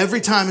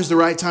 Every time is the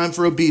right time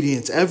for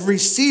obedience. Every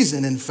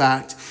season, in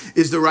fact,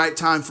 is the right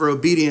time for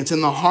obedience.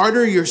 And the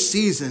harder your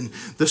season,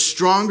 the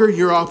stronger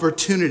your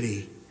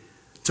opportunity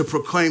to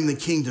proclaim the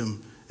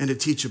kingdom and to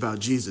teach about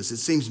Jesus. It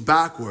seems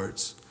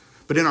backwards,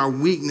 but in our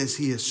weakness,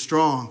 he is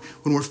strong.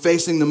 When we're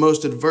facing the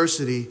most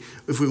adversity,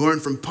 if we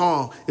learn from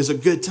Paul, is a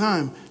good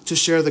time to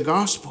share the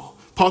gospel.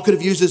 Paul could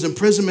have used his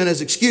imprisonment as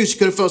excuse. He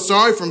could have felt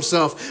sorry for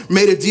himself,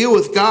 made a deal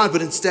with God,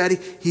 but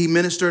instead he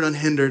ministered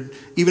unhindered,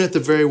 even at the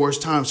very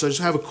worst time. So I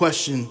just have a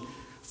question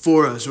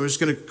for us. We're just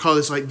going to call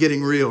this like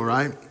getting real,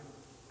 right?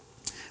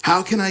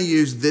 How can I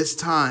use this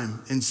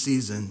time and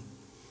season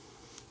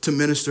to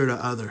minister to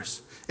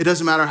others. It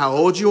doesn't matter how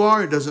old you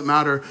are. It doesn't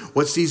matter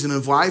what season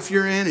of life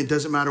you're in. It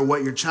doesn't matter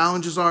what your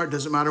challenges are. It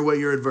doesn't matter what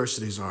your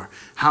adversities are.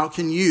 How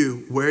can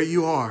you, where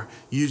you are,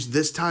 use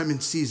this time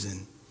and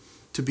season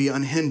to be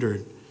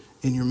unhindered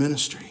in your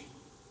ministry?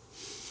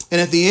 And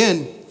at the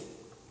end,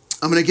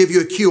 I'm going to give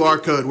you a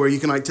QR code where you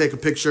can take a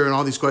picture and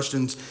all these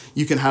questions.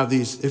 You can have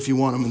these if you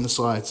want them in the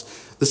slides.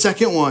 The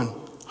second one,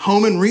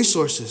 home and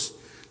resources.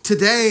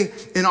 Today,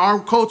 in our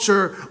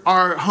culture,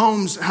 our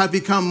homes have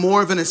become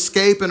more of an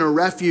escape and a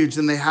refuge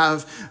than they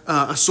have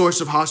a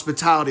source of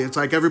hospitality. It's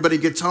like everybody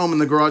gets home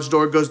and the garage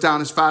door goes down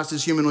as fast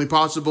as humanly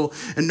possible,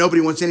 and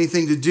nobody wants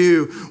anything to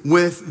do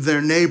with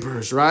their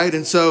neighbors, right?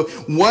 And so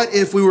what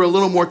if we were a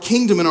little more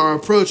kingdom in our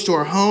approach to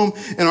our home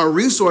and our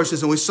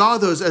resources, and we saw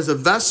those as a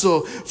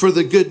vessel for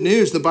the good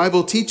news? The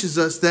Bible teaches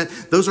us that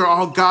those are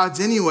all God's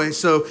anyway.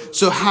 So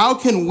how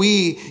can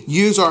we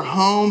use our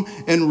home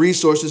and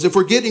resources? If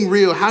we're getting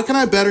real, how can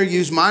I better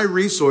use my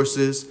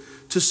resources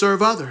to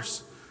serve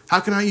others? How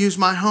can I use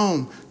my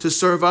home to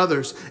serve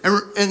others?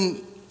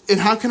 And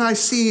how can I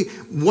see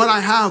what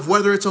I have,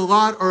 whether it's a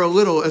lot or a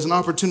little, as an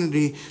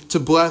opportunity to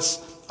bless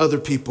other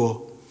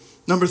people?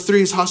 Number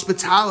 3 is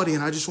hospitality.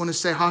 And I just want to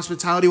say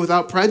hospitality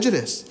without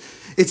prejudice.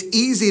 It's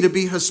easy to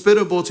be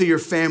hospitable to your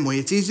family.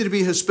 It's easy to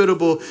be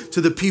hospitable to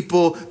the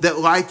people that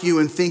like you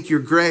and think you're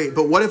great.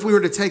 But what if we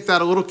were to take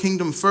that a little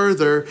kingdom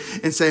further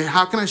and say,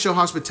 how can I show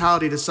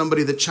hospitality to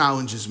somebody that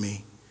challenges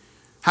me?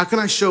 How can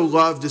I show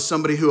love to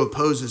somebody who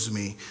opposes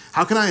me?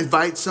 How can I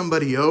invite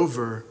somebody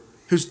over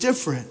who's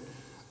different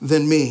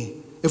than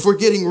me? If we're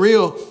getting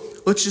real,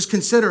 let's just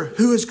consider,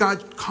 who is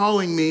God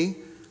calling me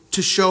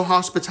to show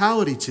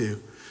hospitality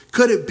to?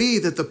 Could it be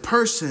that the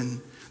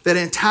person that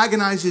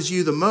antagonizes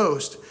you the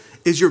most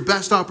is your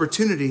best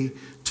opportunity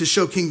to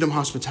show kingdom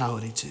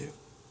hospitality to?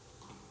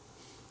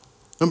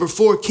 Number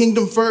 4,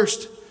 kingdom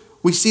first.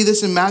 We see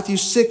this in Matthew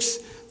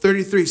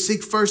 6:33.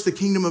 Seek first the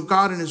kingdom of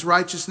God and his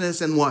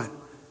righteousness, and what?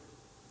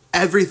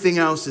 Everything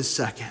else is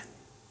second.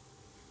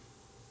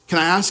 Can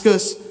I ask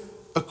us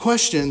a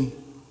question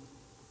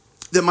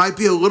that might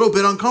be a little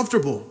bit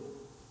uncomfortable?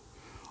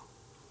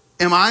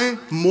 Am I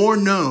more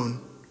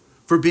known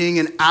for being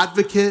an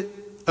advocate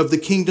of the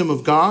kingdom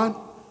of God,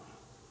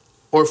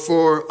 or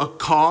for a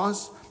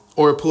cause,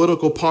 or a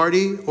political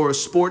party, or a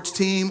sports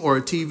team, or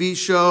a TV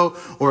show,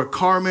 or a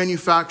car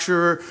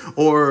manufacturer,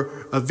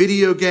 or a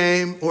video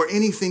game, or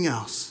anything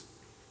else?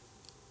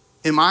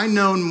 Am I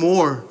known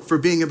more for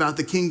being about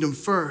the kingdom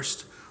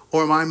first,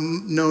 or am I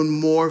known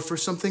more for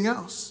something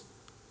else?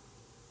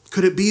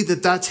 Could it be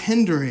that that's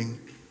hindering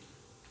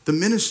the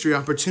ministry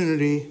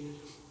opportunity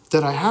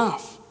that I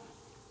have?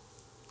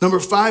 Number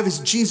 5 is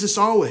Jesus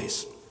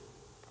always.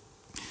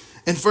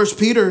 In 1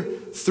 Peter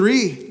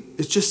 3,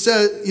 it's just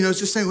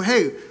saying,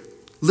 hey,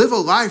 live a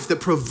life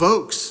that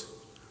provokes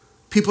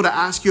people to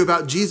ask you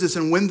about Jesus,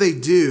 and when they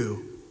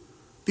do,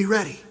 be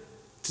ready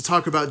to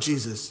talk about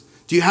Jesus.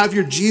 Do you have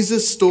your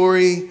Jesus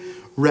story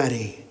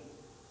ready?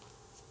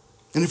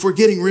 And if we're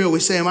getting real, we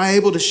say, am I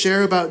able to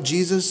share about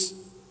Jesus?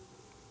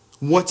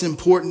 What's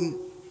important?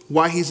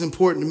 Why he's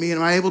important to me? And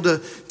am I able to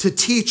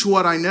teach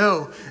what I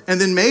know? And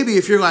then maybe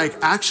if you're like,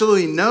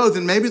 actually no,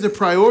 then maybe the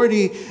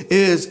priority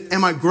is,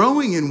 am I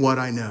growing in what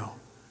I know?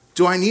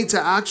 Do I need to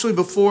actually,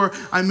 before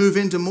I move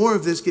into more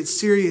of this, get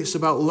serious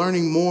about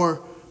learning more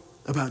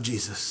about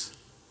Jesus?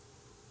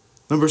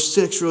 Number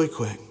 6, really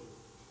quick.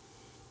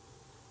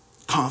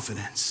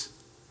 Confidence.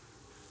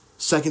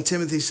 2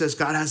 Timothy says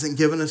God hasn't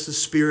given us a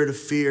spirit of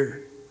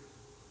fear.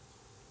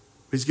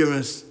 He's given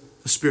us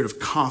a spirit of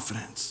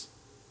confidence.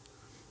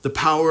 The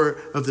power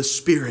of the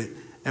Spirit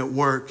at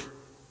work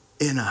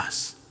in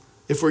us.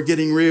 If we're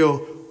getting real,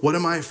 what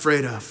am I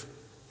afraid of?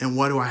 And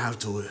what do I have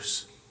to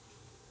lose?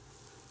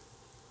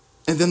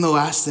 And then the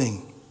last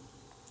thing,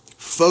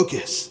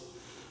 focus.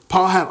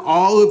 Paul had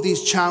all of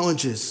these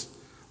challenges,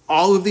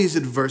 all of these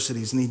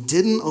adversities, and he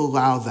didn't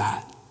allow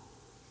that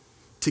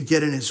to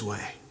get in his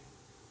way.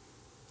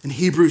 In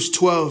Hebrews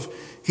 12,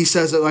 he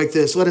says it like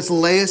this: let us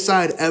lay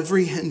aside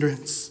every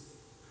hindrance,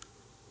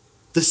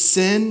 the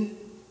sin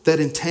that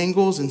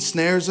entangles and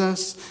snares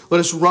us. Let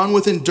us run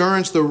with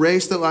endurance the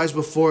race that lies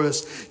before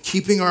us,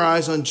 keeping our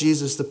eyes on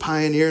Jesus, the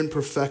pioneer and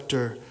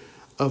perfecter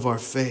of our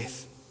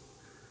faith.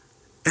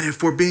 And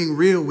if we're being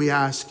real, we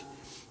ask,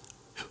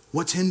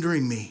 what's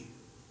hindering me?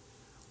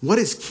 What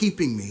is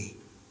keeping me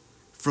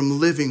from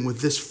living with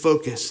this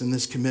focus and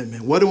this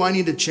commitment? What do I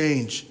need to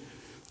change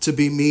to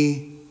be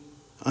me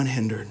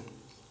unhindered?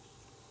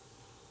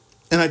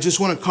 And I just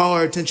want to call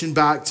our attention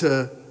back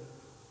to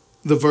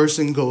the verse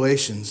in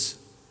Galatians.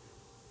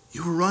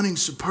 You were running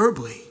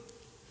superbly.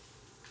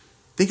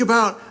 Think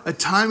about a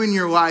time in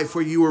your life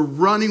where you were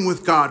running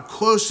with God,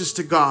 closest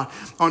to God,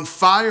 on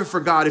fire for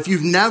God. If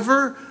you've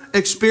never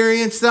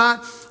experienced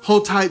that,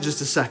 hold tight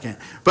just a second.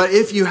 But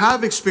if you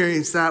have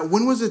experienced that,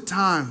 when was a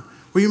time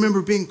where you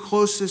remember being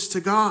closest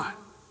to God?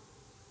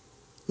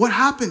 What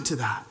happened to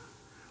that?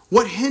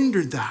 What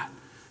hindered that?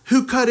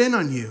 Who cut in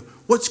on you?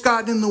 What's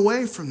gotten in the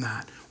way from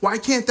that? Why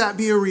can't that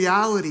be a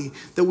reality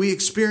that we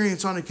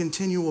experience on a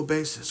continual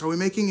basis? Are we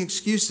making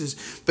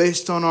excuses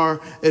based on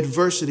our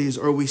adversities?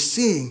 Or are we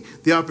seeing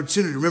the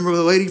opportunity? Remember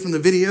the lady from the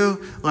video?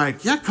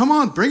 Like, yeah, come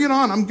on, bring it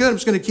on. I'm good. I'm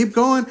just going to keep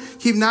going,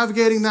 keep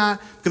navigating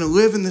that. I'm going to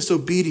live in this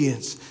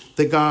obedience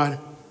that God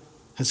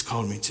has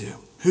called me to.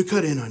 Who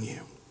cut in on you?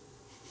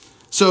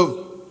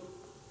 So,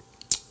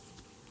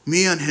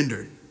 me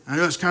unhindered. I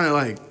know it's kind of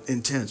like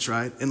intense,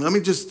 right? And let me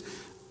just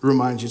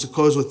remind you to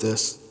close with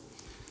this.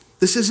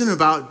 This isn't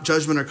about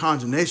judgment or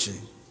condemnation,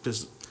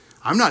 because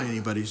I'm not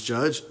anybody's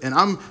judge. And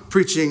I'm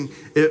preaching,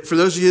 for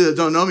those of you that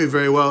don't know me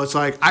very well, it's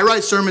like I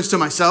write sermons to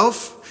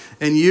myself,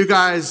 and you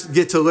guys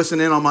get to listen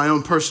in on my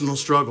own personal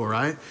struggle,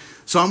 right?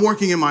 So I'm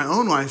working in my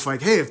own life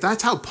like, hey, if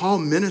that's how Paul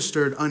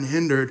ministered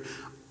unhindered,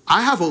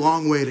 I have a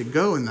long way to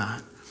go in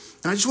that.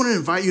 And I just want to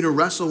invite you to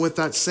wrestle with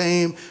that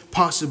same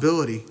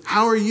possibility.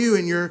 How are you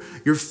in your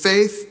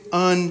faith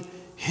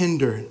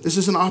unhindered? This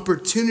is an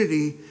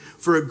opportunity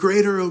for a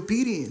greater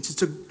obedience.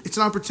 It's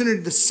an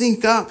opportunity to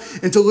sync up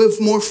and to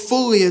live more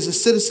fully as a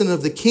citizen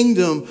of the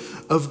kingdom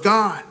of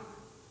God.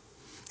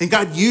 And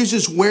God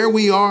uses where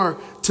we are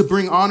to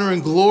bring honor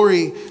and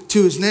glory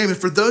to his name. And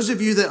for those of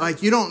you that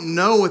like, you don't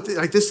know what,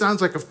 this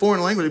sounds like a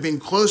foreign language, being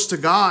close to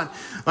God,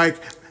 like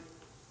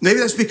maybe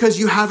that's because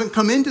you haven't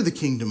come into the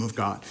kingdom of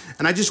God.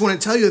 And I just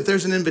want to tell you that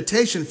there's an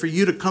invitation for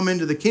you to come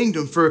into the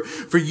kingdom, for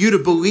you to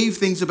believe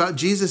things about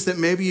Jesus that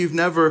maybe you've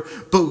never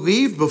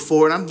believed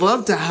before. And I'd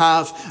love to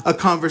have a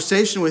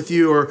conversation with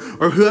you or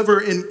whoever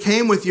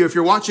came with you. If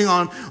you're watching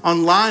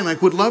online,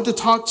 like would love to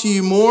talk to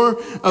you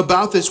more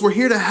about this. We're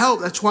here to help.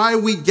 That's why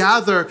we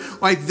gather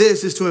like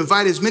this, is to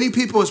invite as many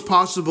people as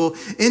possible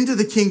into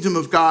the kingdom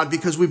of God,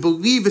 because we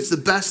believe it's the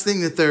best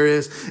thing that there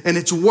is. And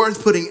it's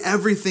worth putting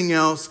everything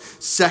else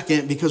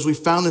second, because we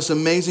found this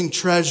amazing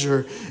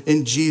treasure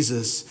in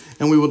Jesus,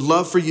 and we would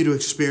love for you to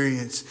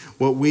experience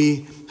what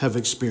we have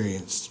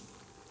experienced.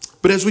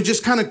 But as we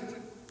just kind of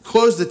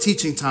close the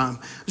teaching time,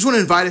 I just want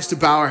to invite us to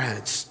bow our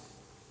heads.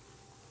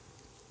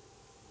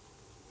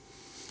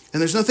 And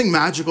there's nothing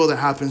magical that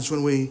happens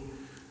when we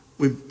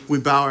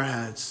bow our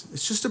heads.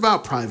 It's just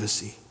about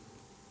privacy.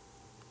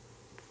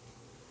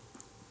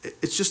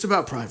 It's just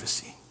about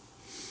privacy.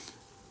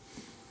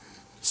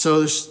 So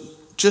there's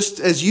just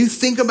as you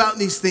think about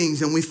these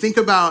things, and we think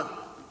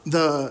about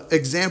the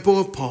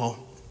example of Paul,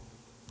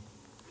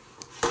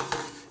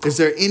 is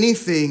there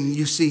anything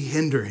you see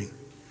hindering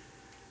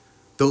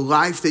the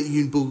life that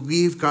you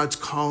believe God's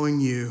calling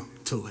you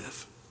to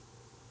live?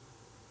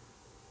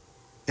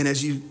 And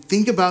as you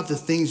think about the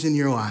things in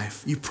your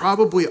life, you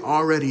probably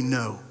already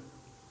know.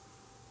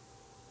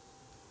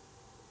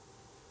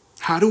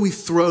 How do we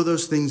throw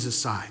those things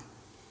aside?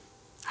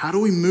 How do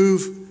we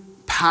move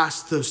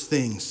past those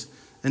things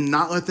and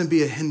not let them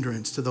be a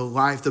hindrance to the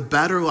life, the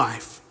better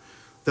life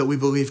that we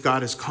believe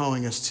God is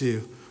calling us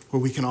to, where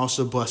we can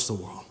also bless the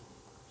world?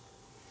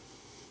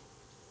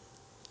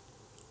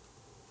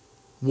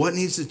 What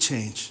needs to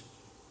change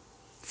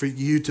for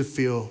you to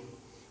feel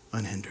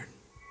unhindered?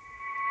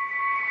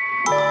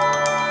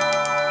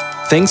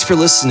 Thanks for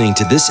listening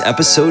to this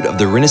episode of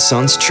the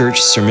Renaissance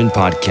Church Sermon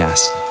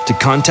Podcast. To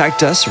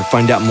contact us or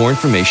find out more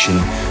information,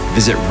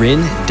 visit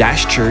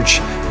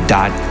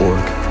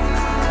ren-church.org.